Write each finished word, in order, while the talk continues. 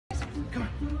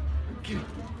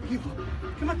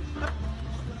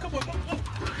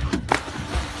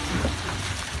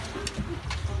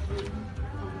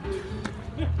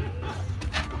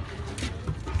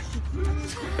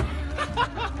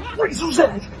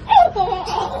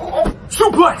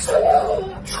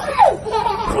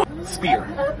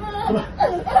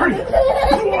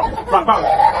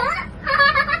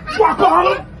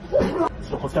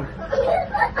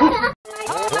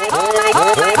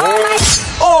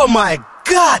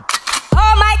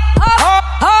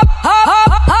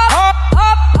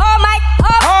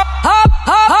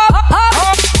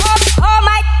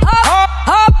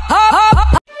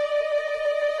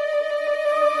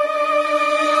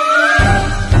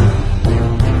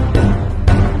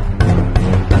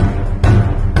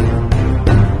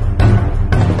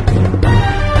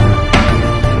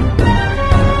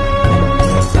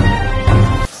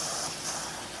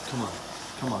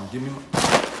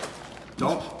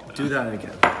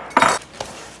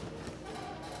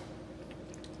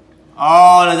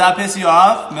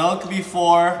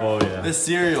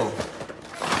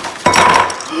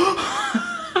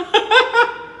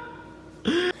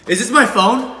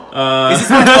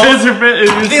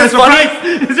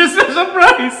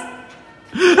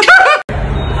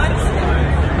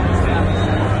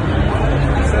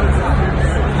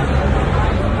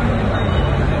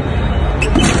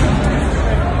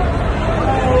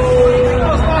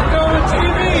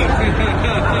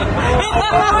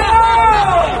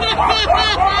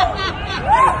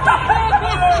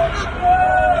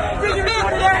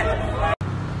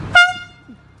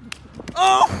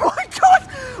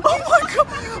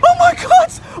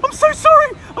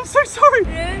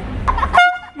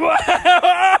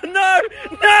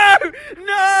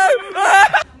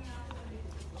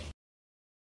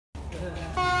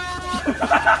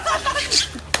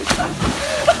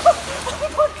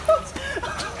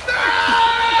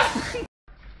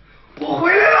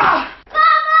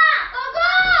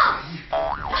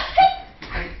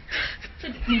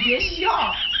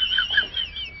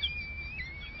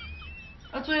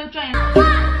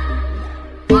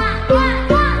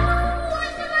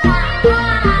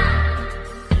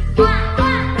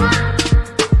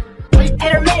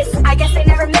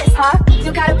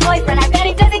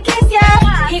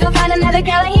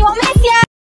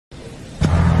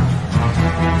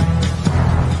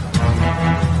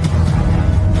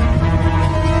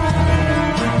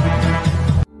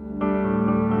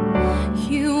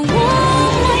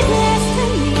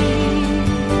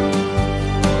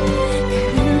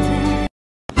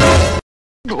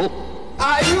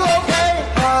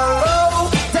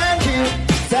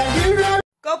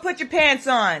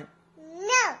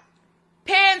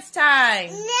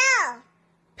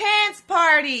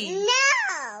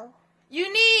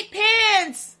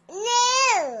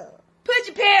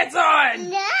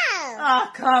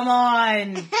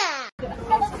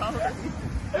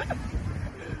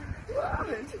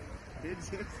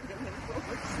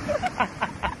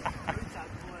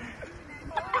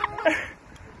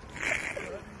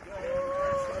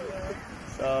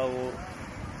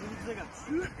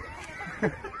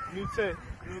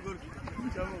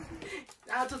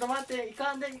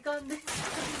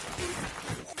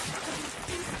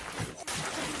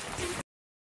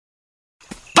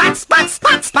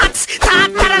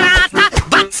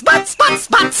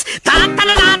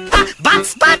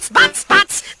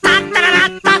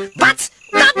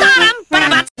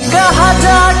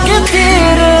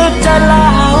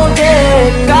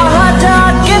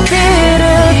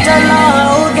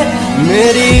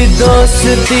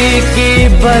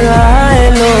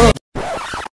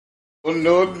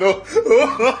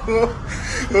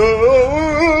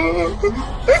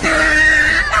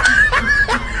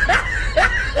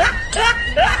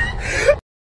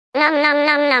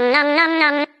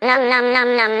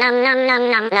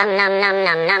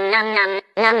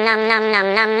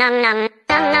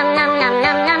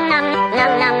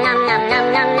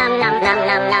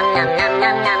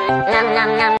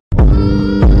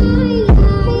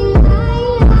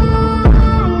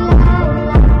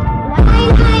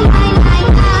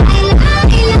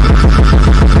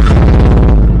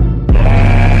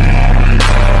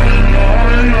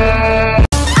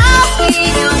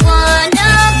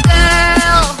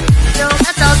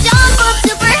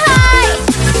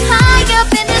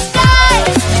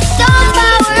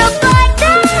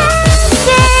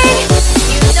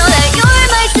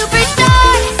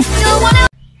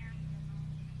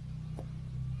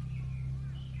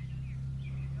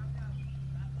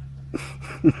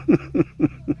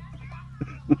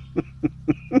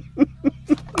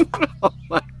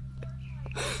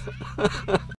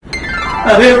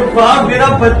अरे वाह, मेरा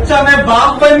बच्चा, मैं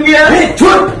बाप बन गया। अरे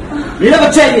चुप, मेरा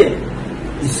बच्चा है ये,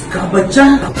 इसका बच्चा,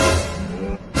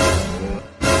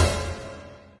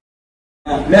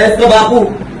 मैं इसका बापू।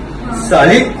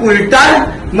 साली उल्टा,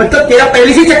 मतलब तेरा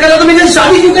पहले से चक्कर था तो मैंने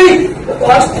शादी क्यों करी?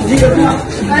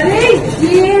 अरे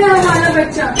ये है हमारा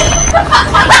बच्चा,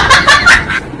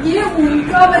 ये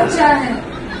उनका बच्चा है।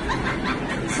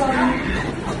 सॉरी,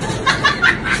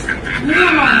 ये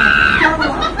हमारा।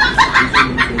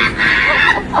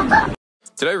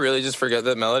 Did I really just forget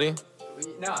that melody?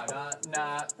 No.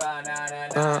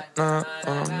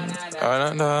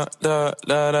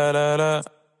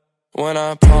 When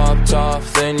I popped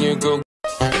off, then you go.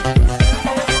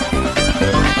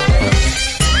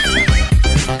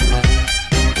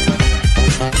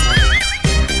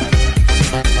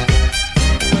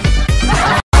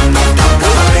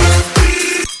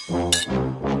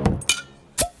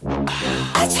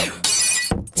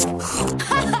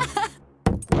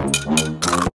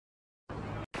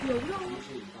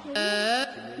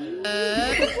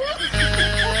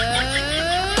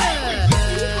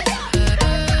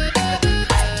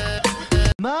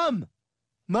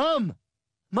 Mom!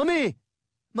 Mommy!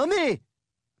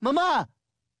 Mama!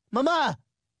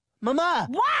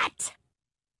 What?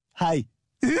 Hi.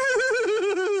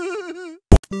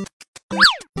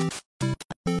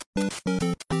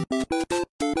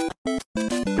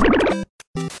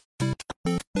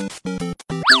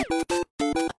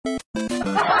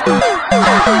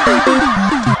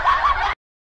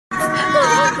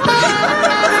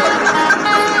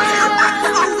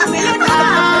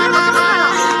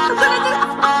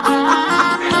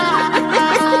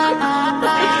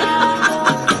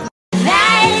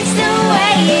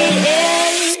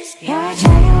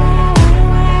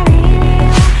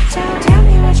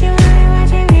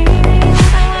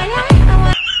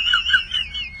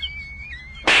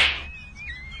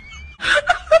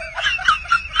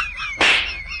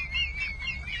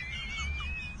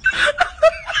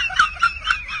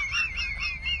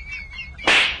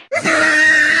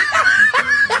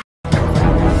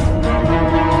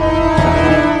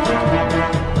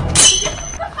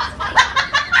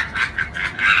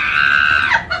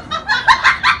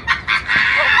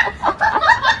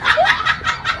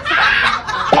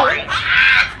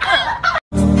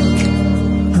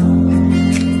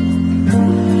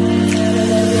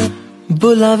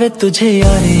 बुलावे तुझे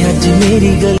यारे आज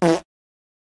मेरी गली,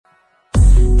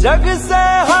 जग से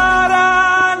हारा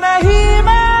नहीं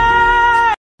मैं।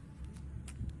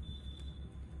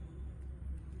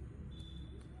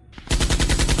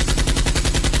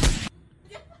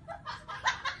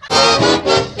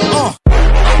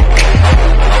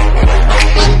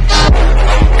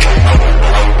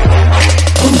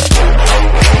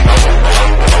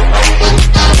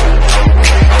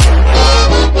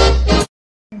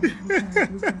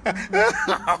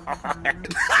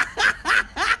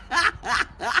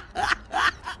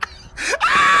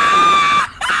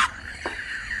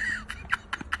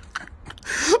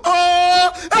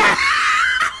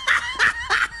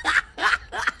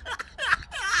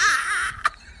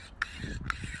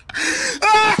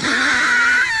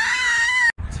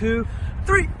 Two,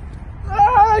 three.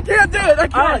 Ah, I can't do it. I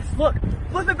can't. Alex, look.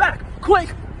 Flip it back. Quick.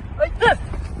 Like this.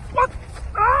 What?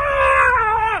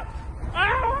 Ah!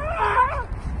 Ah!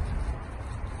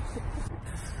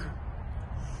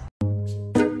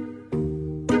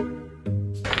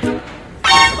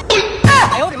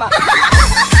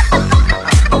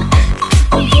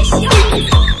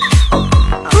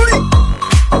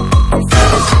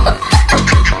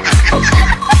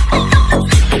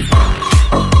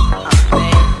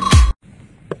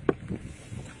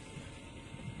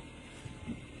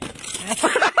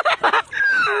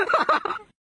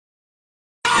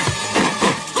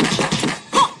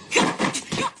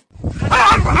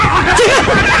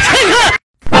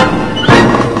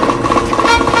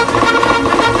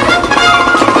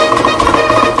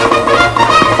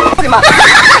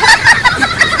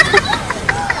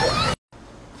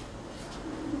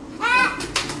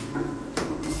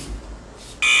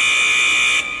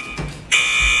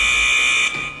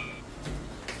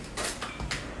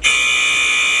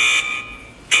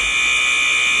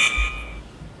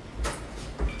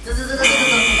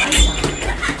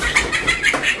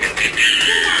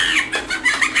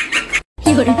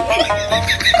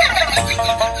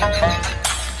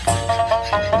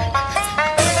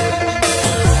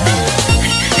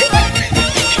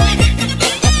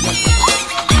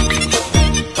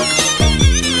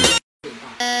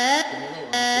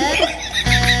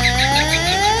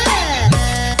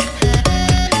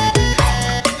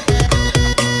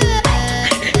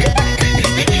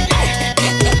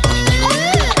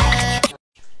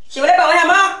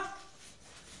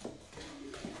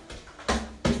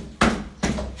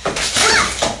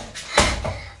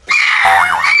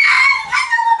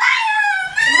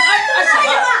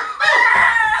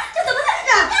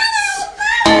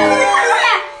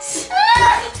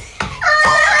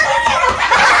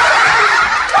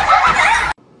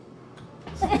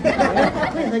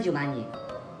 喝酒吗你？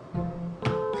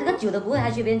开个酒都不会，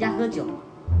还学别人家喝酒？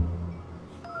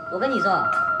我跟你说，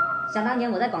想当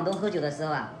年我在广东喝酒的时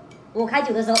候啊，我开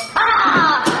酒的时候，